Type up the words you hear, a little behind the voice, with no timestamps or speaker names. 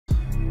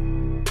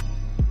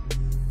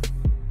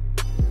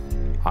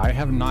I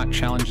have not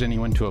challenged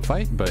anyone to a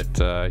fight, but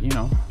you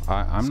know,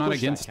 I'm not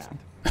against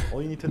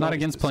not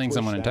against playing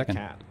someone in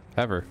Tekken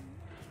ever.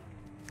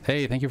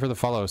 Hey, thank you for the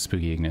follow,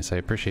 Spooky Ignis. I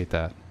appreciate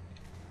that.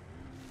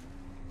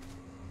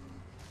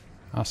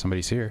 Oh,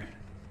 somebody's here.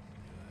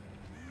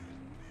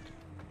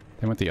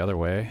 They went the other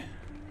way.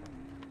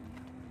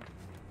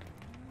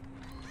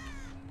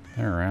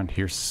 They're around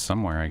here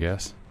somewhere, I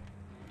guess.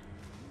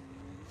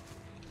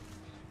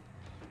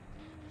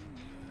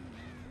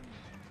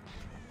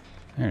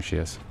 There she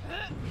is.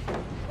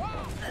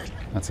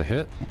 That's a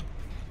hit.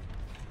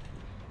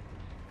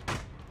 Did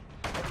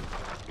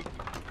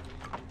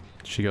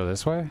she go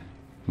this way?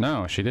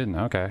 No, she didn't.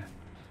 Okay.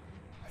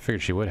 I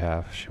figured she would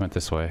have. She went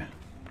this way.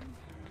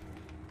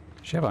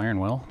 Does she have Iron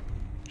Will?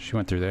 She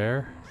went through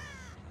there.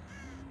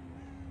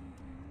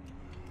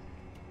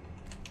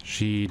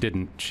 She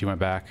didn't. She went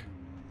back.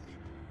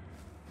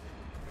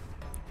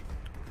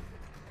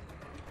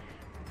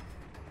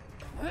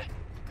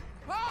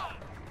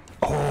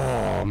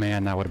 Oh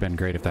man, that would have been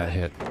great if that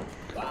hit.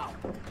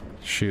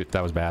 Shoot,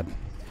 that was bad.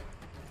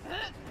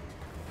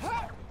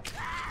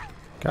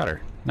 Got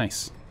her.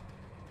 Nice.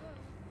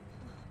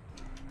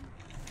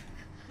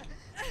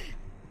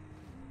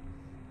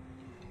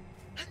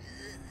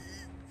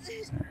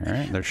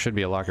 Alright, there should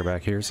be a locker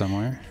back here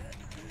somewhere.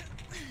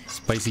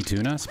 Spicy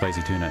tuna?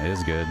 Spicy tuna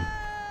is good.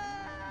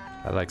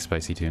 I like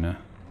spicy tuna.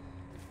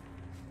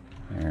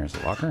 There's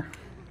a locker.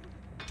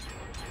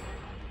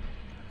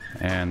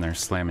 And they're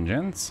slamming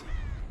gens,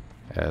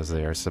 as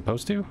they are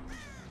supposed to.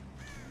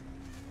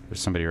 There's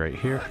somebody right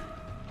here.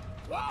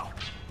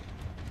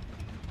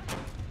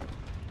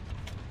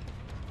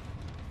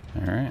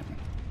 Alright.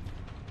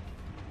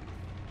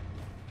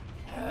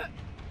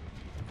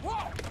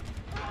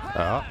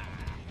 Oh,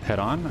 head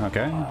on?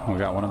 Okay, we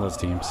got one of those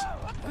teams.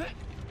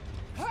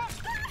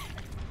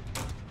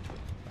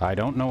 I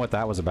don't know what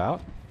that was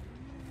about.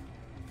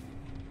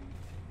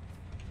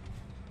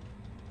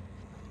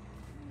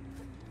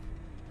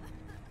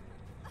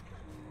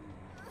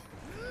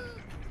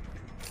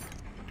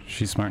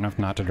 She's smart enough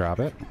not to drop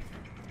it.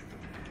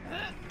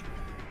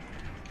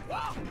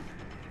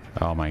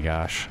 Oh my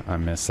gosh, I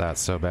missed that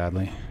so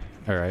badly.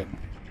 Alright.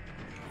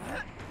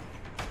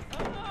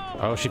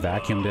 Oh, she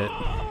vacuumed it.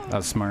 That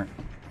was smart.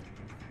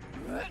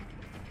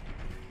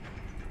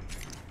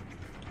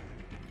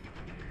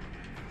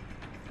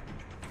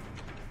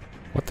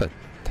 What the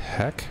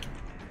heck?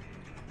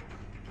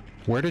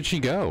 Where did she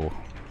go?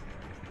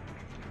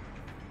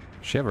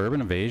 Does she have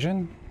urban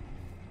evasion?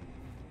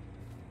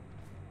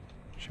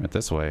 She went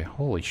this way.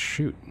 Holy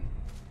shoot.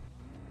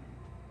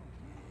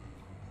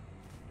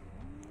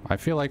 I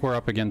feel like we're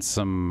up against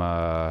some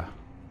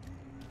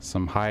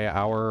high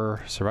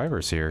hour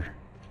survivors here.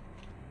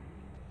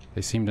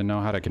 They seem to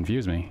know how to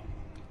confuse me.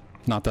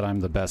 Not that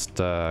I'm the best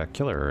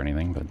killer or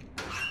anything, but...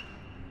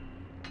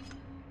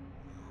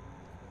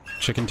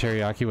 Chicken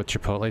teriyaki with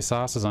chipotle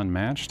sauce is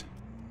unmatched.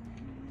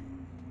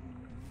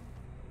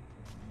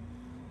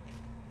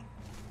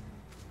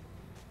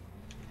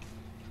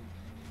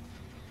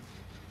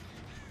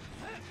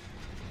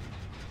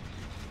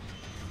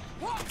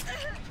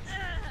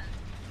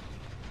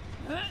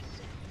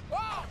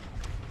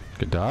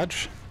 Good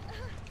dodge.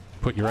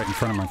 Put you right in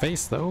front of my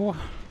face, though.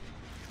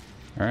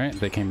 Alright,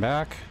 they came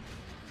back.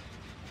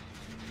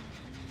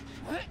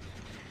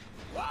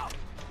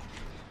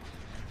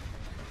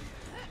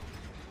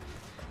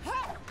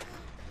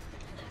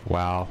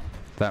 Wow,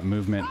 that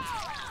movement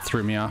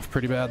threw me off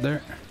pretty bad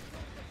there.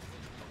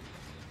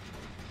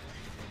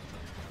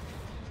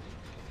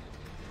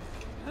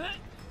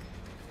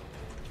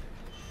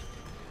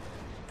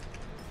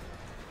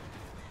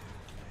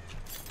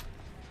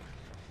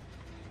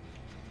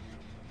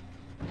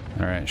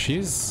 All right,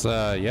 she's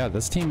yeah,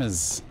 this team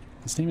is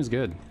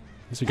good.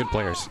 These are good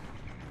players.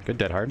 Good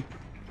dead hard.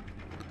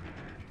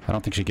 I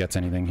don't think she gets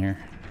anything here.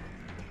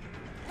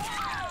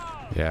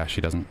 Yeah,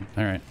 she doesn't.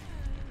 All right.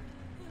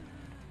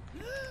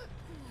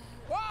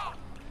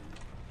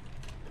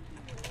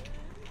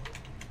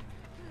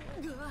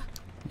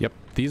 Yep,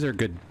 these are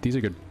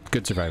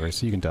good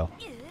survivors, you can tell.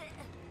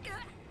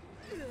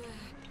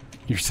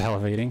 You're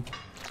salivating.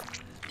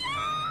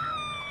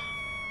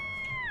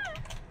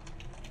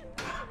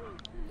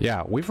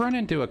 Yeah, we've run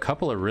into a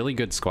couple of really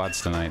good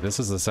squads tonight. This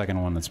is the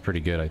second one that's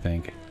pretty good, I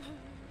think.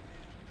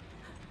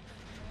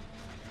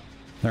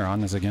 They're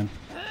on this again.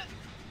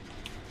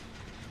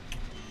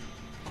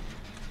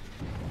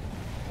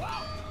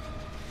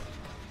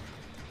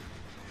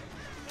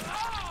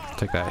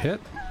 Take that hit.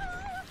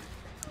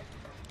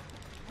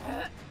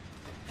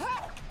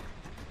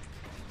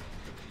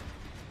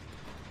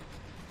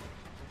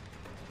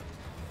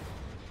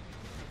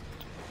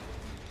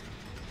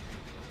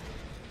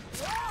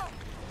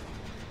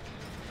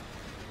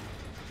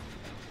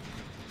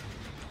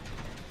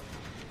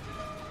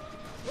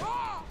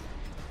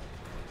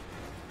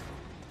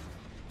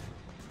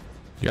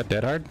 You got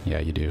dead hard? Yeah,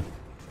 you do.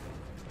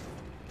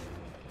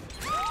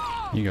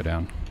 You go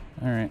down.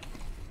 Alright.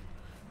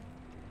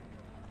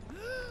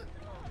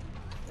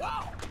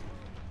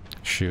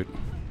 Shoot.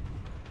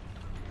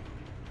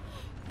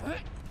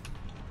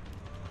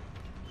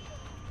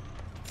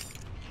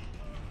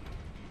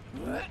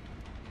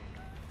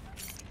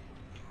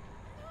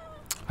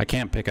 I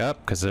can't pick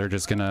up because they're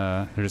just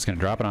gonna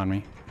drop it on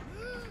me.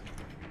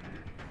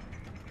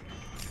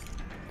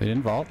 They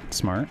didn't vault.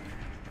 Smart.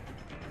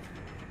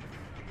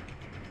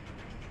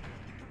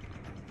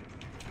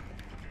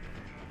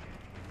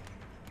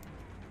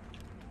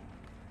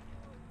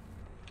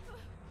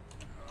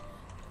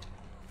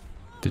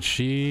 Did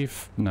she?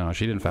 No,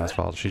 she didn't fast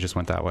vault. She just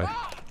went that way.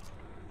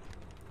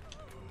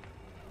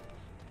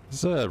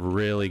 This is a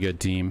really good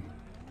team.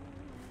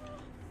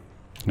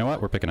 You know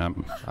what? We're picking up.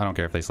 I don't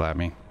care if they slap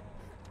me.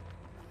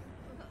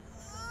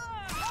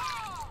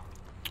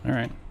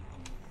 Alright.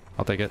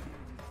 I'll take it.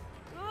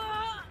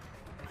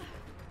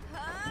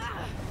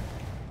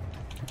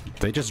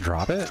 They just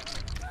drop it?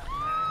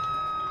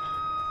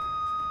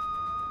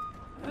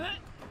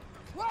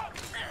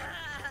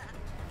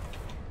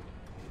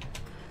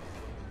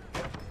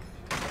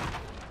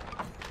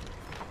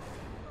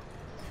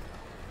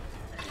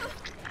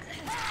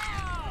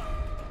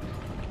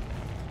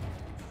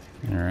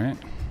 Alright.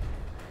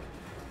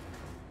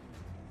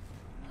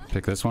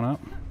 Pick this one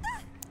up.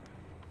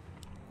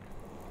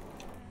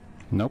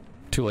 Nope,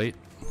 too late.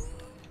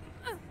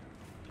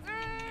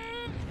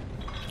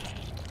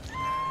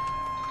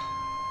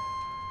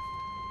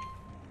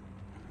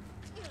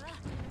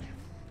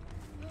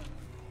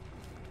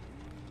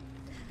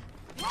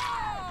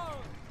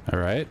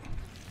 Alright.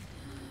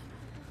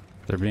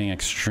 They're being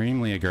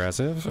extremely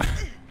aggressive.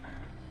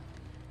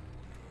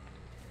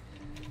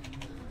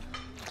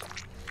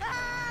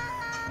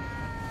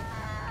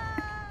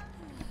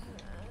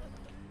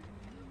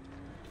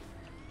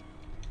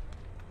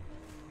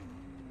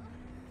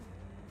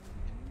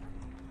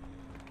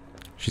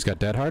 She's got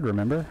dead hard,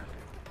 remember?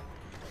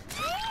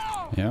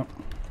 Yep.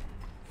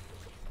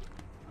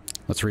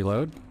 Let's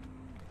reload.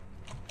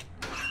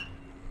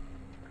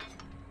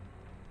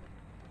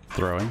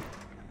 Throwing.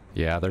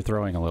 Yeah, they're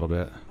throwing a little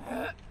bit.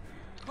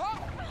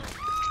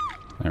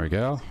 There we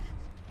go.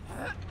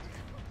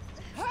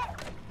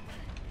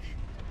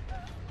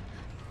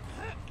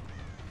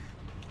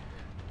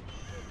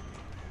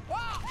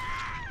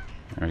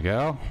 There we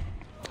go.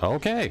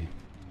 Okay.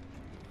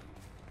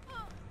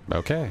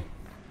 Okay.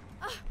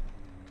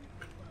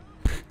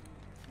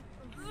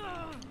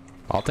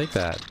 I'll take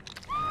that.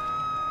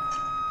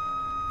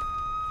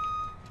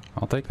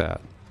 I'll take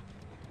that.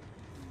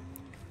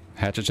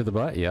 Hatchet to the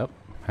butt? Yep.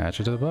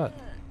 Hatchet to the butt.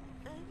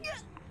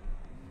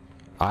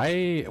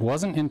 I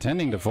wasn't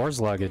intending to force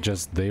lug it,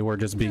 just they were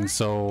just being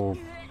so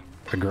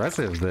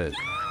aggressive that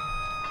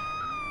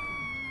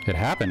it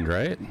happened,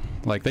 right?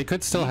 Like they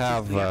could still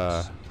have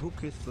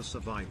Hooketh the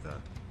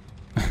survivor.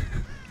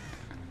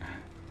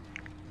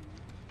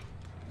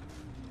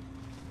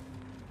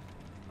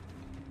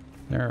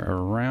 They're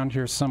around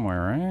here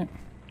somewhere, right?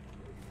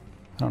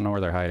 I don't know where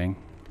they're hiding.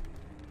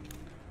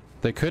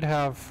 They could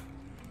have...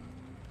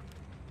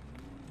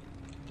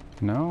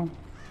 No?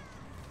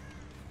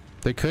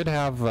 They could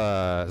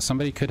have,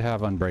 somebody could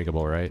have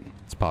Unbreakable, right?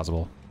 It's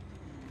possible.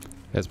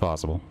 It's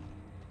possible.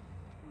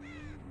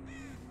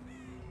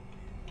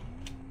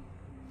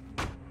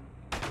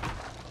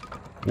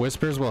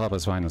 Whispers will help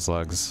us find the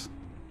slugs.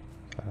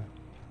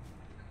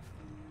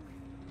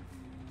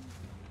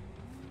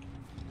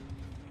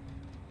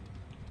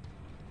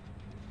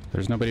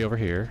 There's nobody over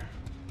here.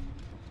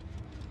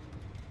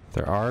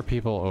 There are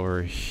people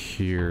over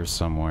here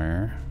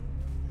somewhere.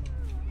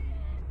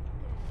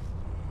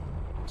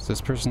 Is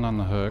this person on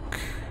the hook?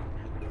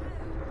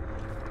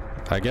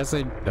 I guess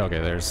they...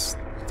 Okay, there's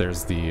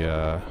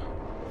the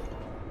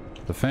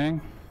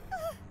thing.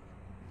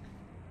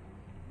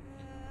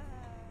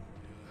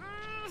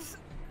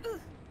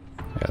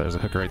 Yeah, there's a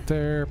hook right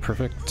there.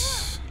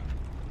 Perfect.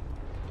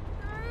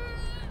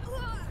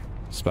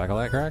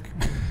 Spackle that crack.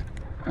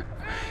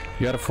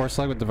 You got a force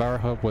slug with Devour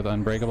Hope with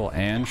Unbreakable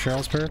and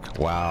Cheryl's perk?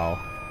 Wow.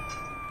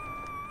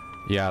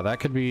 Yeah,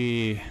 that could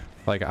be...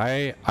 Like,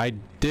 I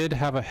did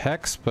have a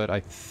Hex, but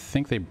I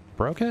think they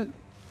broke it?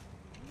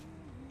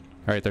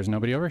 Alright, there's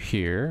nobody over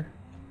here.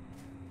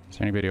 Is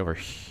there anybody over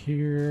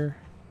here?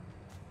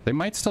 They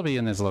might still be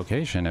in this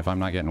location if I'm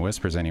not getting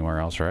whispers anywhere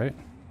else, right?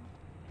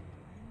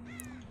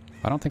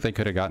 I don't think they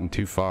could have gotten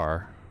too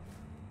far.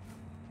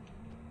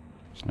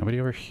 There's nobody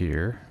over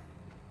here.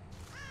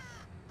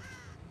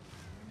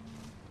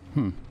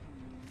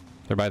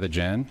 They're by the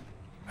gen.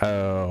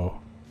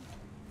 Oh.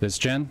 This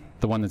gen?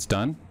 The one that's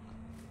done?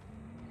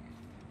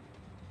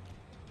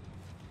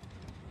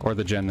 Or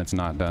the gen that's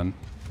not done?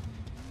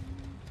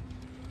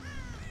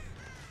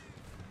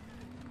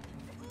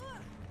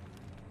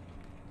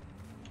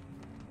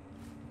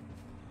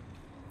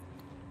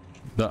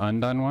 The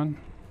undone one?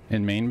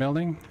 In main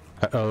building?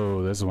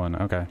 Oh, this one.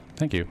 Okay.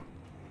 Thank you.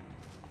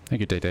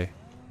 Thank you, Tay-Tay.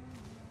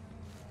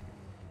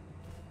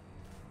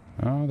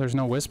 Oh, there's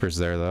no whispers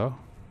there, though.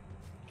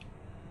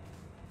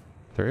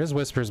 There is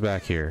whispers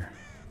back here.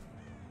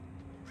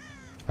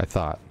 I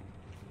thought.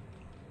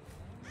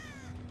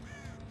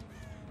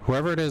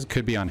 Whoever it is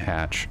could be on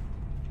hatch.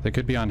 They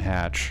could be on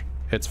hatch.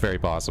 It's very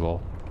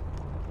possible.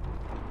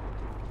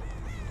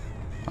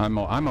 I'm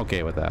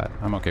okay with that.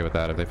 I'm okay with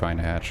that if they find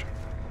hatch.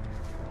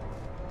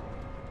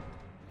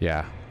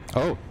 Yeah.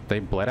 Oh, they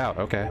bled out.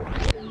 Okay.